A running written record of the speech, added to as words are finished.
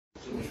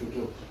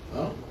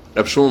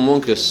Reb Shmuel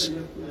Munkus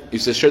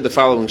used to share the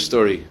following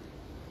story.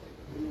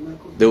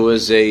 There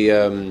was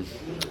a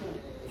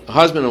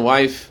husband and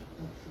wife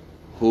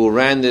who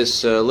ran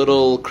this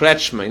little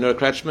krechma. You know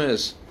what a krechma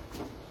is?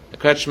 A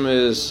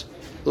krechma is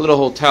a little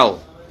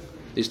hotel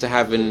they used to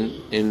have in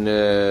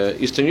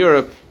Eastern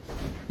Europe.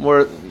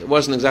 It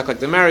wasn't exactly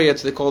like the Marriott.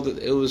 They called it.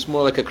 It was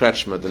more like a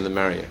krechma than the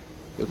Marriott.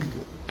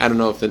 I don't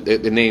know if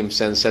the name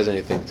says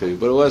anything to you,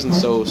 but it wasn't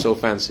so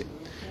fancy.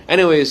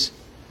 Anyways,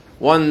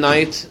 one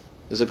night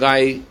there's a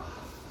guy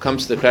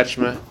comes to the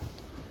krechma,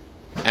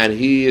 and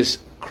he is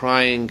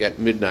crying at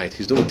midnight.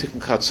 He's doing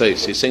Tikkun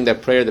Chatzos. He's saying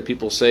that prayer that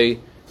people say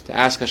to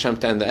ask Hashem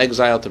to end the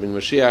exile, to bring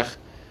Mashiach,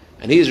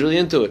 and he's really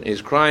into it. And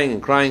he's crying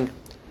and crying,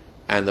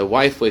 and the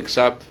wife wakes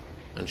up,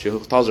 and she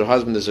tells her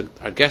husband,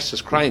 "Our guest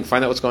is crying.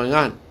 Find out what's going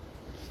on."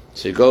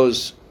 So he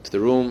goes to the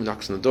room,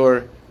 knocks on the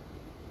door.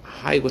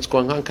 "Hi, what's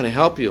going on? Can I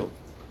help you?"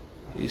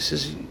 He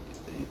says,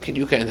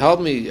 "You can't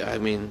help me. I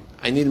mean,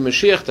 I need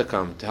Mashiach to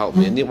come to help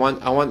me. I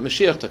want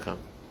Mashiach to come."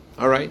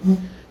 All right.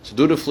 So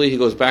dutifully, he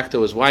goes back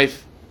to his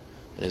wife,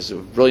 and his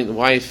brilliant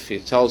wife. He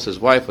tells his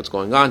wife what's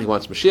going on. He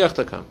wants Mashiach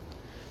to come.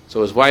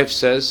 So his wife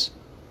says,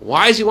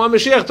 "Why does he want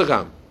Mashiach to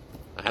come?"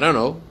 "I don't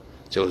know."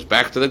 So he goes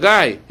back to the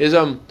guy. He says,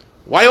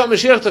 "Why do you want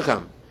Mashiach to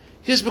come?"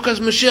 He says,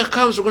 "Because Mashiach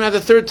comes, we're going to have the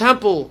third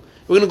temple.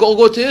 We're going to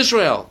go to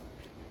Israel."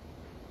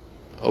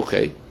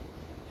 Okay.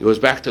 He goes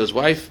back to his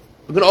wife.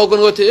 "We're all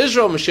going to go to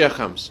Israel when Mashiach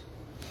comes."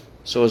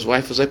 So his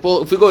wife was like,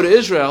 "Well, if we go to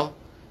Israel,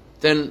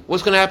 then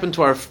what's going to happen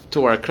to our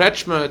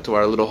krechma, to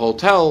our little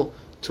hotel,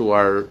 to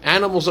our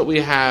animals that we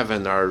have,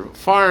 and our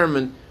farm?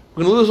 And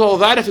we're going to lose all of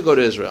that if we go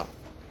to Israel."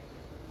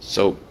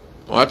 So,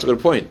 well, that's a good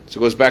point. So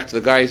he goes back to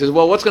the guy. He says,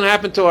 "Well, what's going to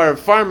happen to our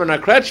farm and our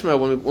krechma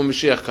when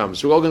Mashiach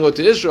comes? We're all going to go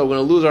to Israel. We're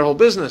going to lose our whole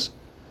business."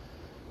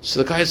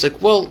 So the guy's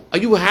like, "Well, are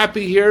you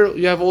happy here?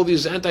 You have all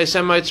these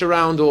anti-Semites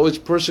around who are always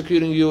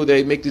persecuting you.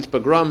 They make these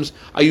pogroms.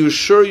 Are you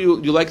sure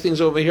you like things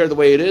over here the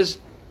way it is?"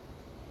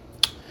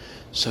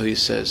 So he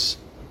says,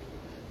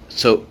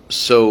 so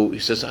he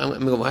says,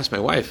 "I'm going to ask my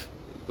wife."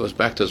 He goes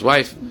back to his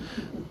wife.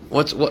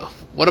 What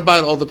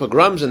about all the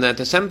pogroms and the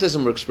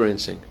anti-Semitism we're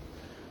experiencing?"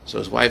 So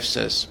his wife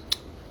says,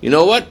 "You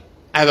know what?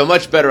 I have a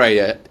much better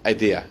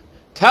idea.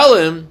 Tell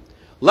him,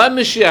 let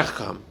Mashiach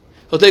come.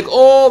 He'll take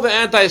all the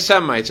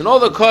anti-Semites and all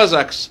the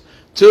Cossacks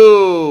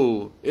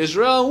to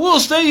Israel, and we'll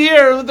stay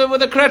here with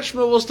the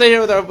krechma. We'll stay here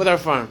with our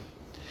farm."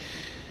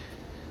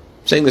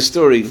 I'm saying the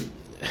story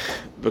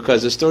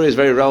because the story is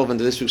very relevant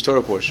to this week's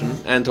Torah portion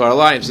and to our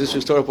lives. This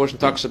week's Torah portion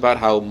talks about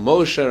how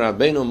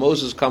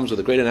Moses comes with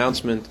a great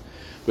announcement.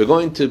 We're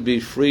going to be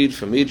freed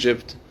from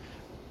Egypt.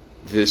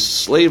 This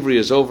slavery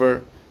is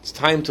over. It's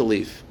time to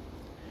leave.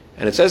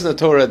 And it says in the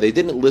Torah, they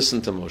didn't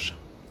listen to Moshe.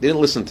 They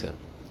didn't listen to him.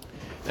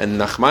 And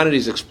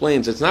Nachmanides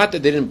explains, it's not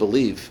that they didn't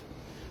believe.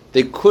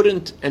 They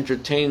couldn't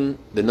entertain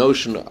the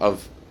notion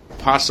of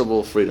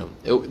possible freedom.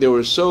 They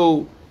were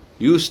so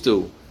used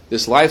to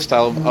this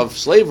lifestyle of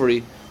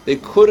slavery, they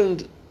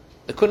couldn't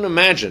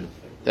imagine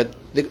that.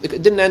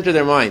 It didn't enter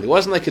their mind. It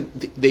wasn't like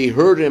they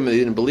heard him and they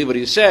didn't believe what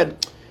he said.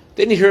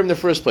 They didn't hear him in the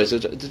first place.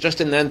 It just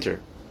didn't enter.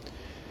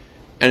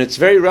 And it's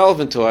very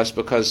relevant to us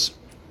because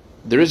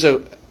there is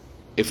a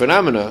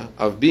phenomena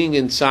of being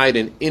inside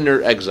an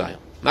inner exile.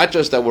 Not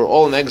just that we're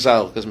all in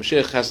exile because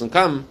Mashiach hasn't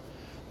come,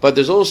 but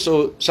there's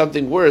also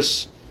something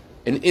worse,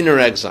 an inner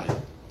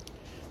exile.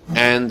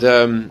 And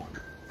I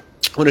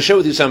want to share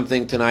with you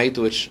something tonight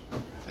which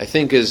I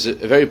think is a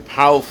very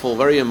powerful,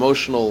 very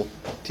emotional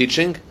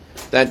teaching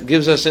that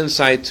gives us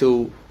insight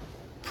to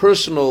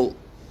personal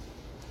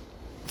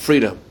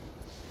freedom.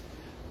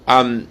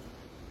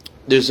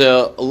 There's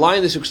a line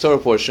in this week's Torah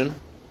portion.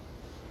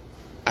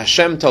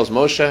 Hashem tells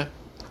Moshe,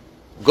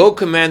 "Go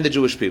command the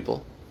Jewish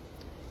people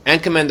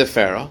and command the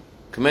Pharaoh,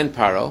 command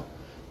Paro,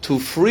 to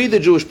free the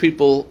Jewish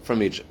people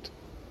from Egypt."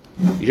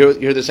 You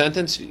hear the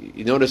sentence?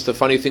 You notice the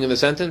funny thing in the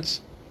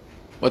sentence?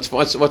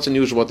 What's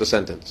unusual about the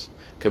sentence?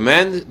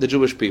 Command the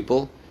Jewish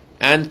people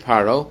and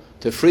Paro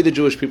to free the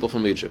Jewish people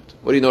from Egypt.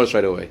 What do you notice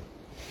right away?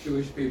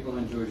 Jewish people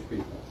and Jewish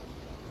people.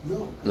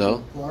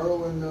 No.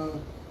 Paro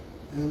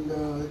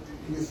and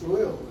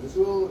Israel.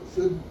 Israel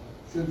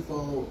should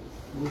follow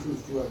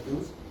Moses'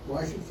 directives.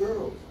 Why should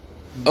Pharaoh?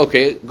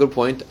 Okay, good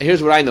point.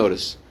 Here's what I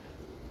notice.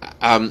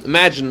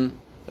 Imagine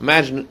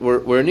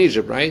we're in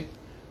Egypt, right?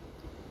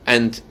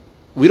 And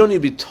we don't need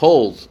to be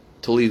told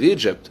to leave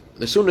Egypt.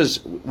 As soon as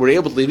we're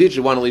able to leave Egypt,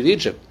 we want to leave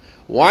Egypt.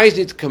 Why does he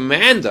need to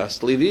command us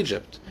to leave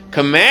Egypt?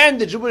 Command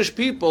the Jewish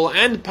people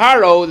and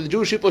Paro that the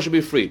Jewish people should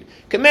be freed.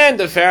 Command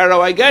the Pharaoh,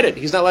 I get it.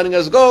 He's not letting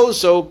us go,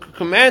 so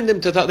command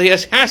him to he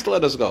has to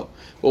let us go.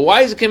 But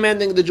why is he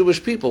commanding the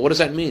Jewish people? What does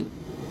that mean?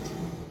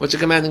 What's he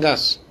commanding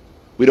us?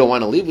 We don't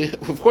want to leave.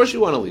 Of course you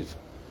want to leave.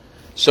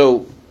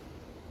 So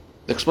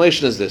the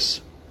explanation is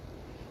this.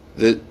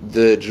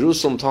 The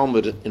Jerusalem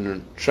Talmud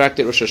in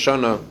Tractate Rosh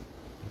Hashanah,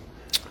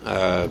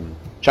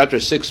 chapter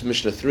 6,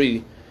 Mishnah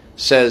 3,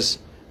 says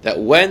that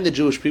when the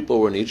Jewish people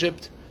were in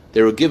Egypt,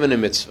 they were given a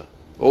mitzvah.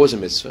 What was a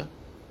mitzvah?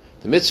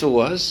 The mitzvah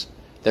was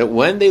that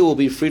when they will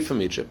be freed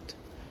from Egypt,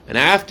 and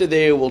after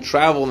they will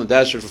travel in the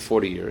desert for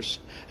 40 years,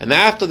 And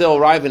after they'll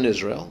arrive in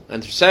Israel,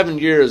 and for 7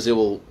 years they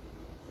will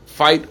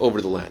fight over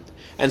the land.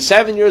 And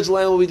 7 years the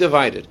land will be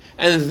divided.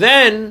 And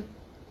then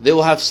they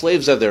will have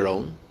slaves of their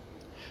own.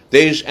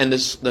 The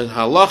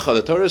halacha,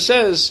 the Torah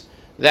says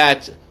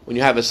that when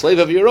you have a slave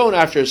of your own,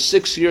 after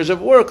 6 years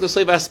of work, the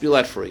slave has to be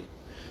let free.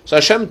 So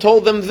Hashem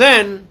told them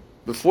then,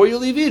 before you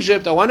leave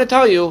Egypt, I want to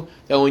tell you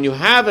that when you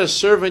have a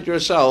servant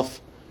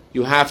yourself,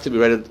 you have to be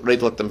ready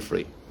to let them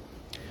free.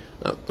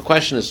 Now, the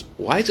question is,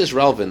 why is this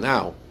relevant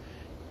now?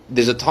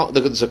 There's a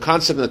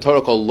concept in the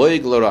Torah called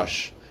loig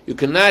l'rosh. You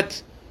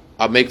cannot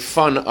make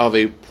fun of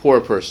a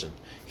poor person.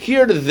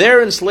 Here,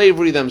 they're in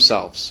slavery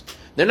themselves.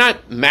 They're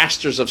not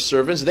masters of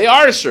servants. They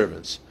are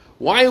servants.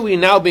 Why are we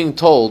now being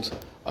told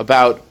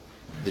about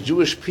the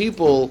Jewish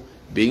people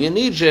being in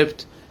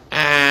Egypt,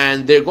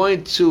 and they're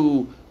going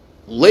to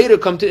later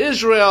come to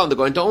Israel, and they're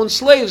going to own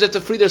slaves, they have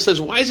to free their slaves?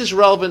 Why is this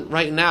relevant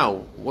right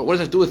now? What does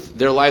that do with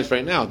their lives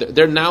right now?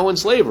 They're now in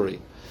slavery.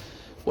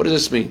 What does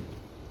this mean?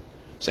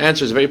 This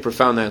answer is a very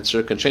profound answer.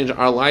 It can change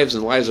our lives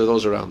and the lives of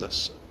those around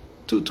us.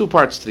 Two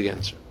parts to the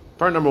answer.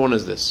 Part number one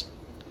is this.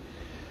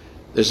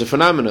 There's a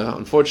phenomena,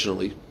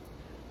 unfortunately,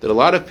 that a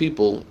lot of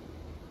people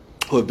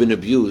who have been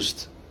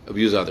abused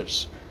abuse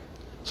others.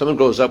 Someone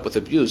grows up with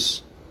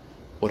abuse.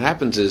 What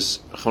happens is,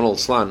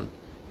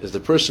 is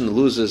the person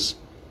loses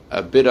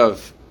a bit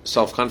of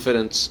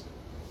self-confidence,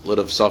 a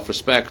little of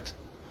self-respect,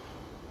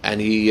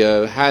 and he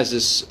has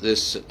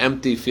this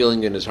empty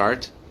feeling in his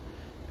heart,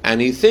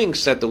 and he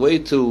thinks that the way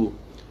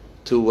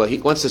he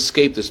wants to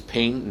escape this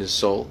pain in his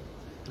soul.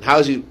 And how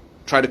does he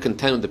try to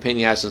contend with the pain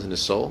he has in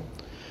his soul?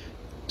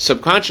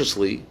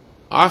 Subconsciously,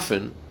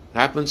 often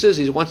what happens is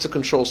he wants to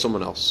control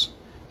someone else,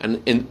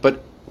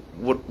 but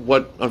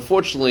what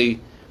unfortunately,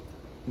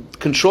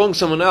 controlling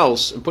someone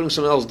else and putting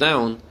someone else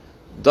down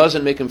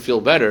doesn't make him feel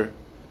better.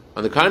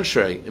 On the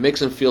contrary, it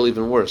makes him feel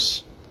even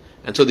worse.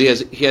 And so he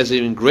has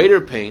even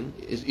greater pain.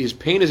 His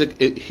pain is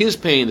his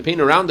pain. The pain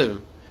around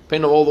him,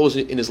 pain of all those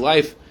in his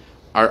life,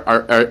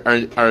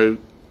 are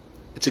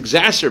it's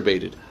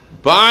exacerbated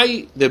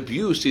by the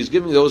abuse he's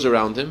giving those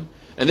around him,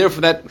 and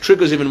therefore that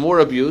triggers even more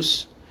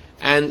abuse,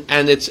 and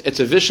it's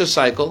a vicious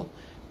cycle.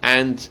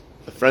 And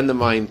a friend of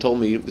mine told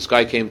me, this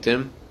guy came to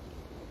him.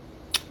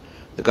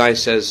 The guy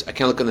says, I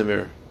can't look in the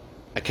mirror.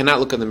 I cannot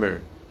look in the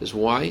mirror. He says,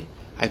 why?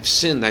 I've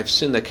sinned, I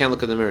can't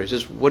look in the mirror. He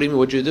says, what do you mean,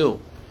 what'd you do?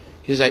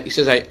 He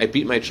says, I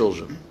beat my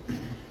children.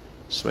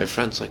 So my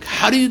friend's like,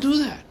 how do you do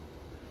that?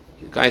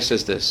 The guy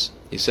says this.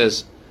 He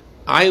says,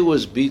 I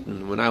was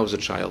beaten when I was a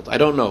child. I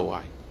don't know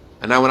why.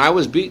 And now when I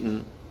was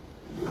beaten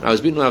when I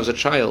was a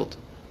child,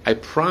 I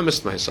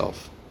promised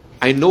myself,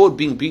 I know what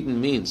being beaten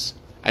means.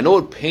 I know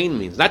what pain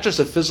means. Not just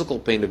the physical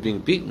pain of being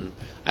beaten.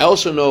 I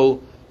also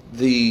know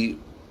the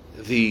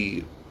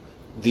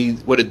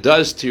what it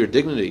does to your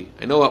dignity.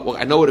 I know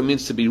what it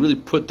means to be really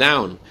put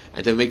down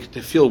and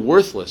to feel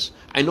worthless.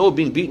 I know what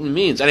being beaten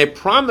means. And I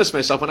promised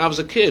myself when I was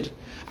a kid,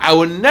 I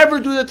would never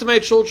do that to my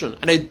children.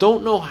 And I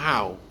don't know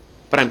how,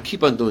 but I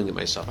keep on doing it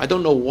myself. I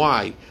don't know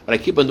why, but I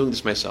keep on doing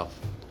this myself.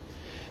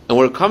 And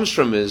where it comes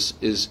from is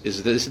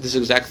this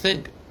exact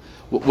thing.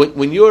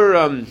 When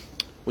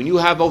you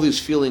have all these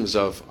feelings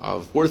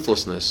of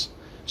worthlessness,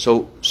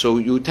 so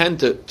you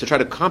tend to try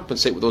to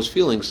compensate with those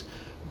feelings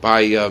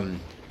by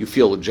you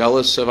feel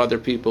jealous of other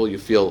people, you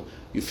feel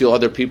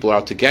other people are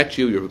out to get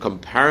you, you become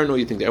paranoid,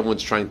 you think that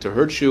everyone's trying to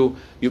hurt you,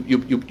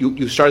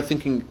 you start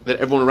thinking that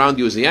everyone around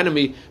you is the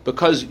enemy,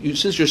 because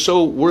since you're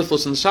so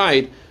worthless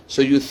inside,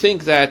 so you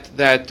think that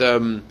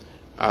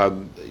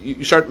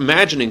you start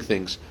imagining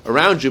things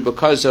around you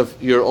because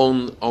of your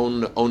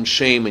own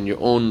shame and your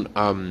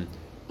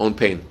own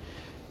pain.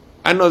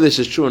 I don't know if this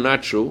is true or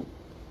not true,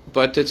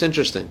 but it's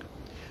interesting.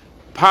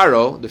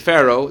 Paro, the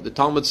Pharaoh, the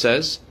Talmud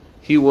says,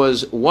 he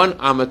was 1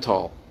 amma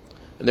tall.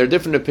 And there are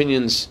different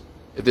opinions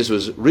if this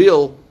was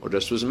real or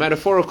just was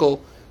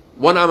metaphorical.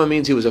 1 amma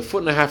means he was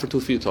 1.5 feet or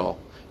 2 feet tall.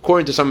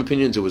 According to some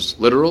opinions, it was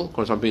literal.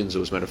 According to some opinions, it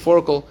was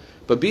metaphorical.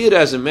 But be it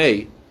as it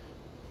may,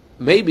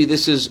 maybe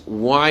this is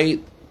why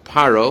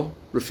Paro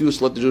refused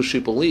to let the Jewish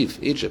people leave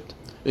Egypt.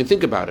 I mean,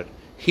 think about it.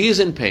 He is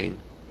in pain.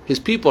 His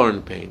people are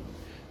in pain.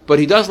 But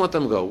he doesn't let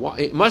them go.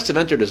 It must have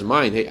entered his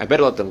mind, hey, I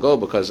better let them go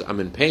because I'm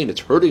in pain.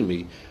 It's hurting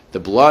me. The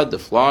blood, the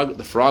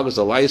frogs,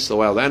 the lice, the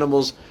wild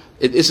animals.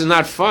 This is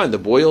not fun. The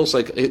boils,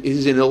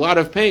 he's in a lot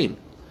of pain.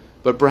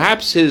 But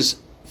perhaps his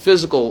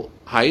physical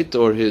height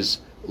or his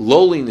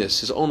lowliness,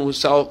 his own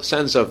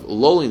sense of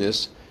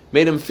lowliness,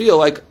 made him feel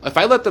like, if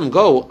I let them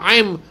go,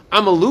 I'm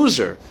a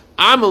loser.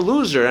 I'm a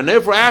loser, and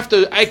therefore I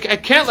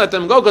can't let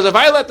them go, because if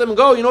I let them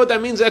go, you know what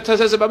that means? That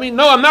says about me?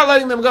 No, I'm not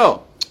letting them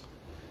go.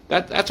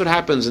 That's what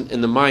happens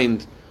in the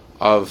mind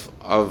of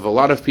a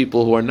lot of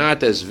people who are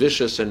not as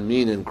vicious and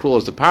mean and cruel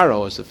as the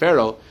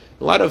Pharaoh.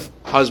 A lot of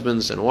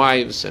husbands and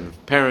wives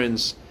and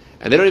parents,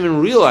 and they don't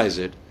even realize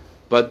it,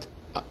 but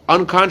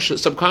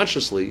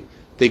subconsciously,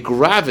 they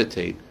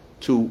gravitate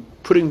to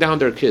putting down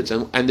their kids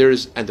and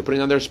to putting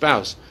down their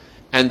spouse.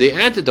 And the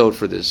antidote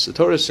for this, the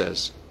Torah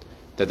says,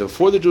 that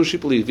before the Jewish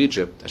people leave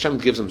Egypt, Hashem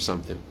gives them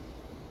something.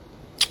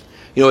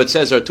 It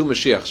says there are 2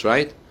 Mashiachs,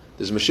 right?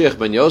 There's Mashiach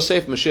ben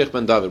Yosef, Mashiach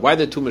ben David. Why are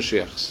there two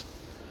Mashiachs?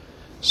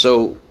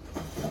 So,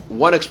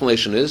 one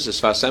explanation is,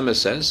 as Sfas Emes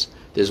says,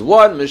 there's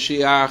one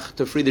Mashiach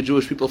to free the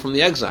Jewish people from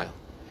the exile.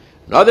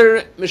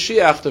 Another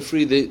Mashiach to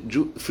free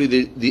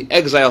the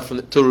exile,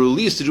 to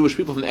release the Jewish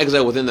people from the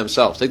exile within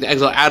themselves, take the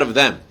exile out of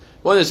them.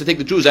 One is to take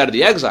the Jews out of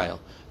the exile.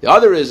 The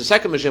other is, the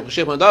second Mashiach,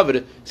 Mashiach ben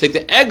David, to take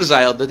the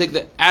exile, to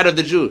take out of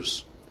the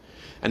Jews.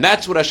 And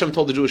that's what Hashem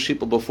told the Jewish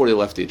people before they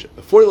left Egypt.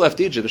 Before they left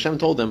Egypt, Hashem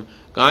told them,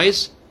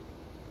 guys,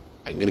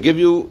 I'm going to give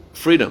you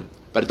freedom,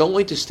 but I don't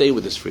want you to stay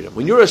with this freedom.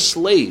 When you're a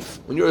slave,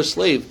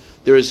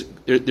 there's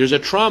a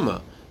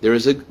trauma.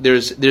 There's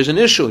an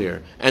issue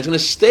here, and it's going to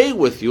stay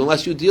with you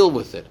unless you deal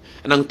with it.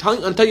 And I'm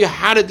telling you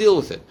how to deal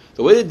with it.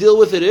 The way to deal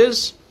with it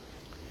is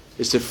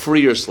to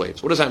free your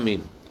slaves. What does that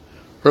mean?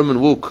 Herman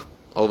Wouk,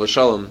 Alav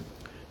Shalom,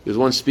 he was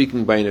once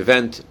speaking by an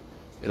event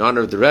in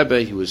honor of the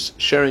Rebbe. He was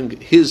sharing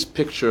his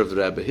picture of the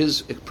Rebbe, his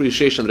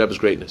appreciation of the Rebbe's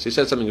greatness. He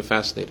said something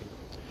fascinating.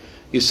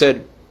 He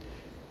said,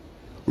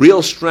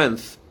 real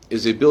strength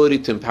is the ability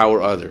to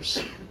empower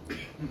others.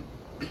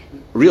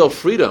 Real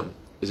freedom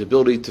is the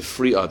ability to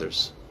free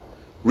others.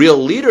 Real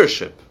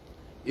leadership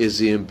is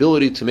the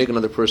ability to make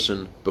another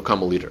person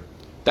become a leader.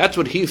 That's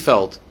what he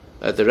felt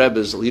that the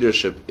Rebbe's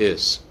leadership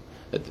is.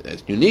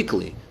 That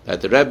uniquely,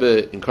 that the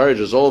Rebbe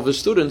encourages all of his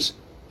students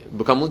to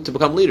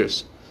become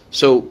leaders.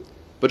 So,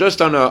 but just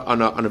on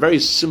a very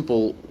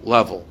simple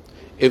level,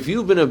 if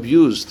you've been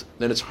abused,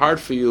 then it's hard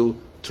for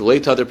you to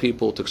relate to other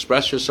people, to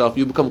express yourself.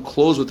 You become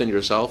closed within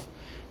yourself,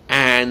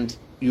 and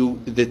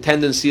the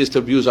tendency is to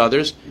abuse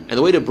others. And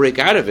the way to break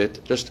out of it,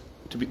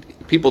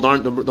 people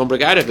don't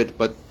break out of it,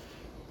 but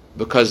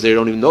because they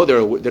don't even know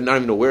they're not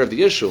even aware of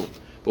the issue.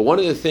 But one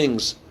of the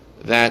things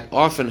that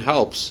often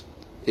helps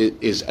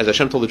is, as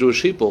Hashem told the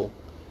Jewish people,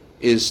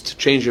 is to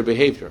change your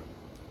behavior,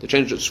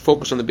 to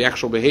focus on the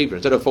actual behavior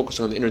instead of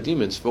focusing on the inner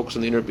demons. Focus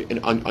on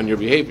on your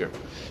behavior.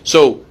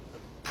 So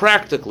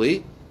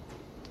practically,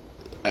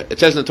 it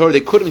says in the Torah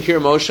they couldn't hear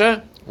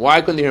Moshe.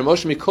 Why couldn't they hear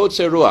Moshe?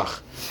 Mikotze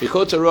ruach.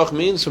 Mikotze ruach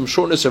means from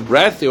shortness of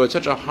breath. They were at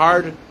such a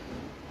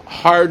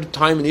hard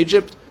time in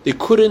Egypt. They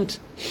couldn't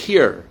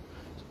hear.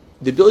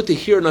 The ability to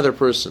hear another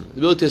person, the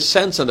ability to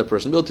sense another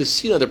person, the ability to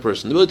see another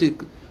person, the ability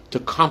to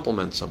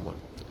compliment someone.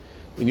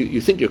 When you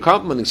think you're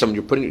complimenting someone,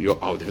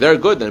 if they're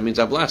good, then it means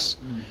I bless.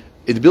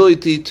 The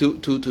ability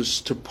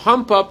to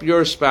pump up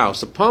your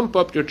spouse, to pump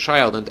up your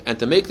child, and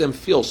to make them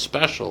feel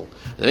special,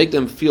 and to make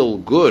them feel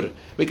good.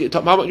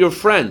 Talk about your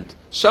friend,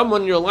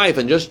 someone in your life,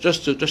 and just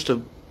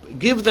to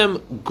give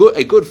them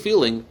a good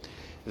feeling.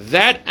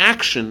 That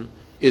action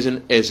is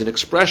an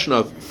expression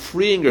of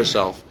freeing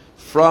yourself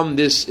from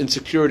this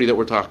insecurity that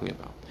we're talking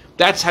about.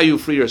 That's how you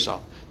free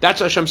yourself.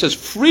 That's what Hashem says,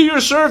 free your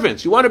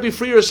servants. You want to be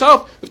free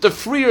yourself? You have to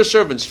free your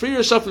servants. Free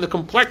yourself from the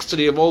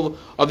complexity of all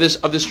of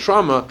this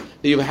trauma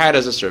that you've had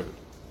as a servant.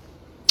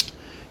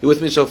 You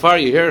with me so far?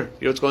 You hear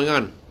what's going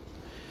on?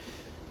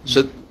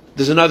 So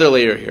there's another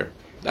layer here.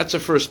 That's the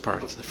first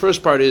part. The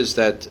first part is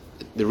that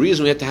the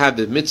reason we have to have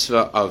the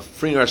mitzvah of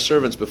freeing our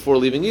servants before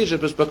leaving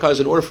Egypt is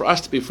because in order for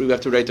us to be free, we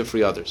have to be ready to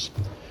free others.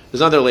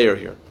 There's another layer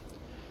here.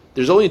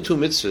 There's only two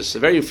mitzvahs,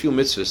 very few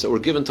mitzvahs, that were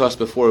given to us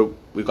before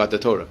we got the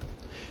Torah.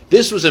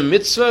 This was a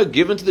mitzvah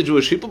given to the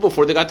Jewish people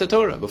before they got the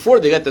Torah. Before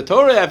they got the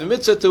Torah, they have a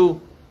mitzvah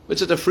to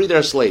free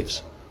their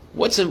slaves.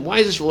 Why is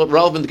this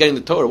relevant to getting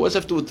the Torah? What's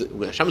that have to do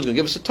with Hashem is going to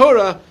give us the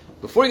Torah?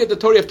 Before you get the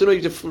Torah, you have to know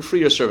you have to free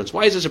your servants.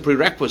 Why is this a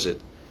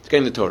prerequisite to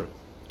getting the Torah?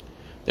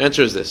 The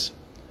answer is this.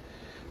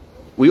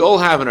 We all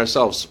have in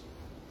ourselves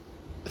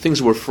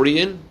things we're free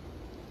in,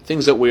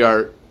 things that we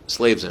are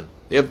slaves in.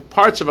 We have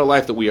parts of our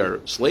life that we are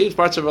slaves,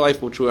 parts of our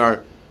life which we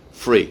are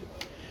free.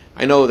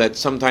 I know that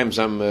sometimes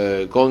I'm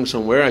going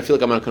somewhere, I feel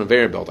like I'm on a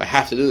conveyor belt. I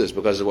have to do this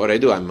because of what I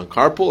do. I'm a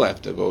carpool, I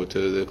have to go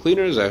to the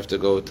cleaners, I have to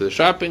go to the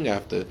shopping,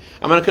 I'm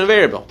on a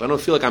conveyor belt. I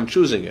don't feel like I'm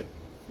choosing it.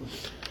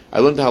 I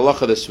learned the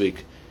halacha this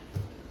week.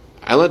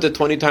 I learned it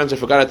 20 times, I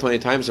forgot it 20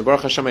 times, and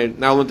Baruch Hashem, I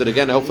now learned it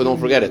again, I hopefully don't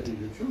forget it.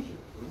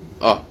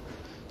 Oh.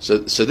 So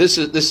this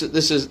is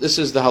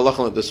the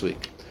halacha this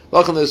week. The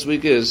halacha this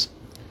week is,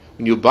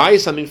 when you buy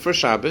something for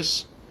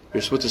Shabbos,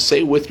 you're supposed to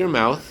say with your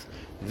mouth,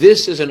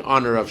 this is in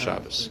honor of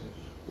Shabbos.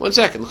 1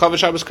 second. L'chava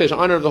Shabbos Kodesh,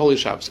 honor of the Holy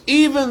Shabbos.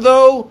 Even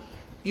though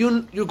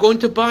you're going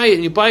to buy it,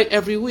 and you buy it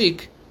every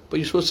week, but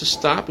you're supposed to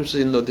stop and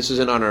say, no, this is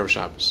in honor of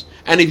Shabbos.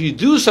 And if you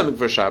do something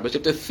for Shabbos, you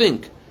have to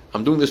think,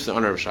 I'm doing this in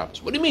honor of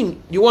Shabbos. What do you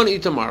mean? You want to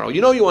eat tomorrow.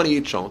 You know you want to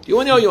eat shont.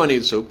 You know you want to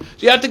eat soup.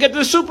 So you have to get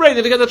the soup ready. You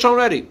have to get the shont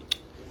ready.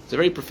 It's a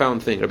very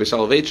profound thing. Rabbi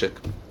Soloveitchik,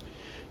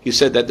 he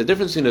said that the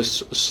difference between a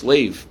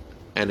slave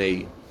and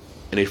a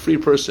free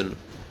person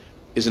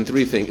is in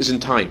three things. Is in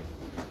time.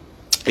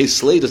 A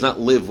slave does not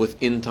live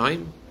within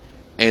time,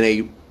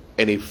 and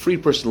a free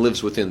person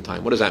lives within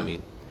time. What does that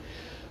mean?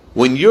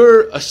 When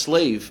you're a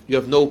slave, you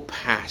have no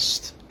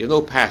past. You have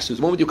no past.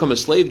 The moment you become a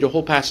slave, your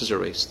whole past is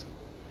erased.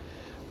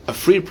 A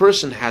free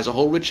person has a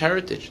whole rich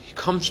heritage. He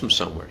comes from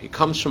somewhere. He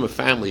comes from a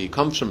family. He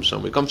comes from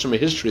somewhere. He comes from a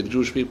history of the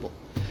Jewish people.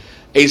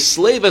 A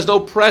slave has no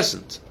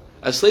present.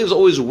 A slave is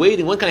always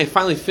waiting. When can I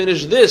finally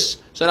finish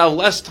this so that I have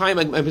less time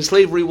and my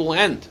slavery will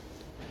end?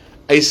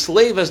 A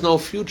slave has no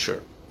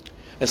future.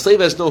 A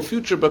slave has no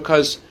future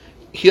because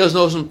he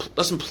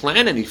doesn't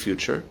plan any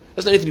future.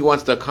 There's anything he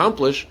wants to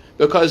accomplish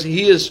because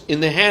he is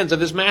in the hands of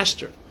his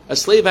master. A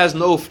slave has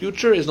no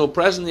future, he has no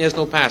present, he has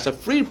no past. A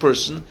free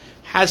person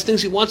has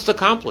things he wants to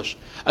accomplish.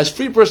 A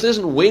free person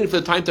isn't waiting for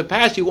the time to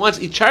pass.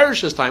 He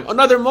cherishes time.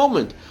 Another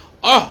moment.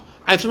 Oh,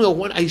 I have something I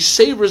want. He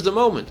savors the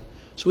moment.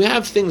 So we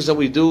have things that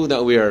we do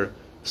that we are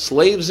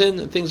slaves in,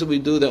 and things that we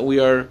do that we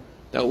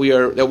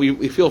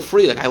feel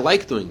free. Like, I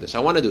like doing this. I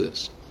want to do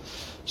this.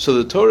 So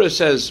the Torah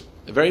says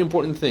a very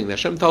important thing. That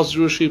Hashem tells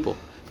Jewish people,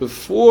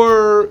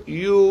 before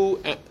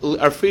you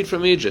are freed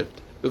from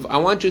Egypt, I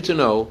want you to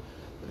know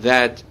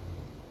that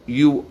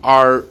you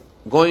are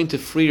going to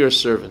free your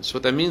servants.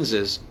 What that means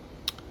is,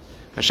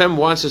 Hashem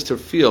wants us to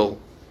feel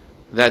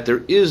that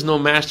there is no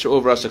master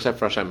over us except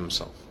for Hashem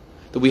Himself.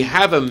 That we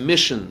have a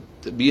mission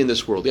to be in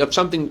this world. We have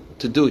something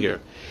to do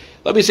here.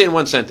 Let me say in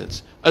one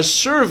sentence. A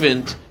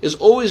servant is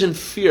always in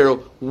fear.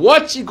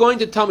 What's he going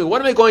to tell me?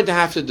 What am I going to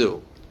have to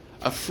do?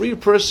 A free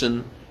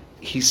person,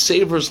 he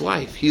savors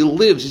life. He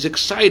lives. He's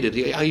excited.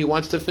 He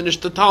wants to finish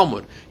the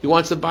Talmud. He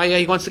wants to buy.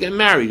 He wants to get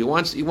married. He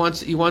wants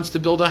to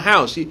build a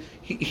house.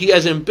 He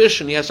has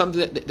ambition. He has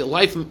something that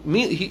life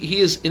means. He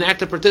is an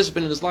active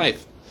participant in his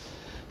life.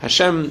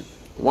 Hashem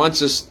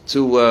wants us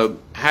to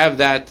have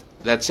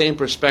that same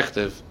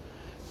perspective.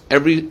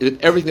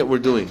 Everything that we're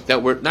doing,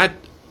 that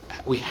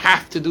we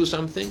have to do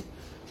something,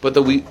 but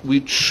that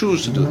we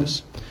choose to do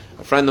this.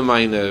 A friend of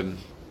mine, I'm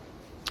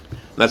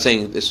not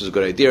saying this was a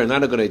good idea or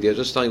not a good idea,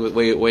 just telling you the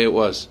way it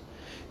was.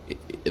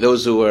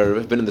 Those who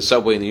have been in the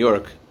subway in New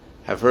York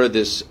have heard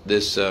this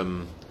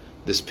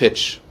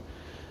pitch.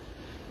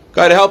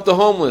 Got to help the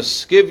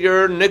homeless. Give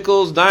your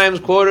nickels, dimes,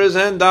 quarters,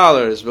 and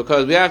dollars,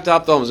 because we have to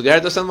help the homeless.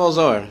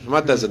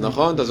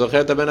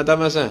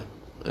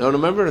 You don't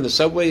remember? In the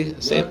subway,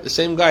 the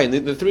same guy,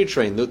 the 3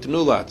 train, the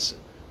new lots.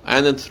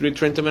 And then 3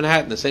 train to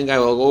Manhattan. The same guy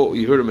will go,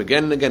 you heard him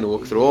again and again,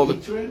 walk through all the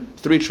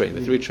 3 train.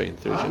 The 3 train.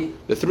 He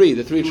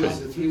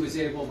was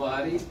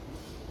able-bodied?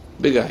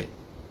 Big guy.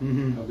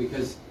 Mm-hmm. Oh,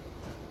 because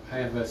I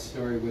have a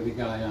story with a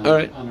guy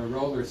on a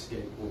roller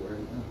skateboard,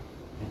 and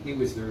he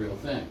was the real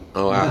thing.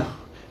 Oh, wow.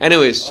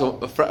 Anyways, so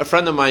a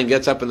friend of mine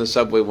gets up in the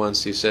subway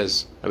once, he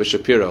says, Rabbi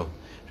Shapiro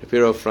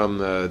from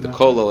the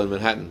Kollel in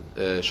Manhattan,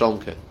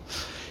 Sholmke.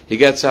 He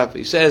gets up,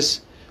 he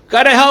says,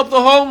 got to help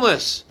the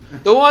homeless.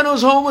 The one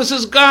who's homeless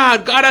is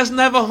God. God doesn't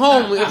have a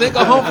home. We have to make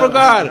a home for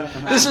God.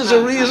 This is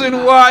the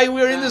reason why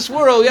we're in this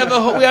world. We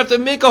have to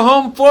make a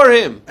home for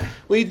Him.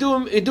 We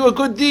do a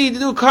good deed,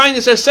 do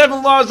kindness. There's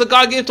 7 laws that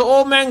God gave to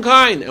all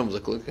mankind. And I was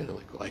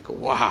like,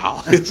 wow,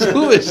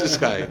 who is this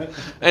guy?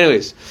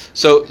 Anyways,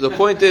 so the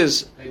point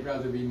is, I'd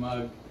rather be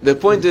mugged. The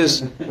point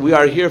is, we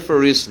are here for a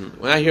reason.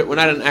 We're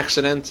not an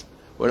accident.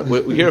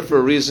 We're here for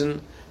a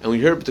reason. And we're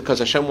here because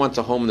Hashem wants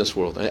a home in this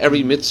world. And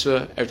every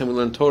mitzvah, every time we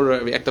learn Torah,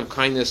 every act of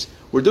kindness,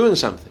 we're doing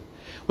something.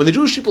 When the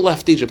Jewish people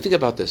left Egypt, think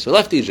about this. They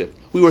left Egypt.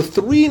 We were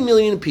 3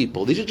 million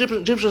people. These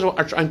Egyptians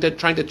are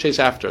trying to chase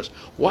after us.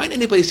 Why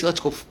didn't anybody say, let's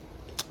go?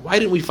 Why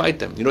didn't we fight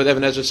them? You know what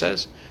Evan Ezra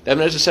says?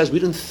 Evan Ezra says, we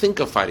didn't think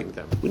of fighting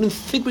them. We didn't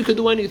think we could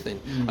do anything.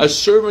 Mm-hmm. A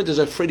servant is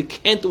afraid he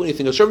can't do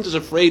anything. A servant is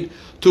afraid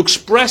to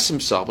express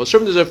himself. A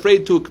servant is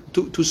afraid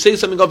to say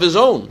something of his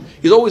own.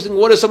 He's always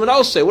thinking, what does someone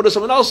else say? What does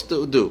someone else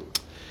do?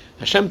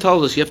 Hashem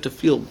tells us you have to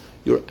feel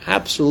you're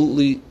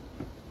absolutely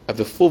have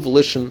the full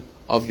volition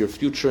of your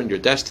future and your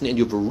destiny, and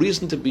you have a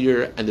reason to be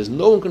here, and there's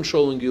no one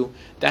controlling you.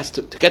 That's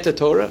to get the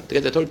Torah. To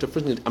get the Torah, to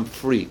first thing, I'm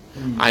free.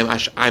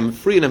 I'm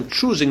free, and I'm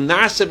choosing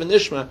Naasev and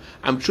Nishma.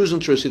 I'm choosing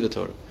to receive the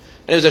Torah.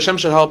 And as Hashem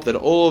should help that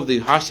all of the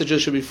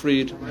hostages should be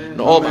freed, and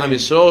all of Am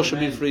Yisrael should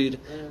be freed.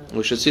 And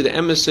we should see the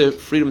emissary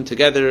freedom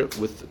together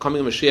with the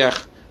coming of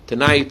Mashiach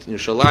tonight in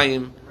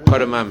Yerushalayim,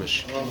 Karam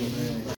Mamish.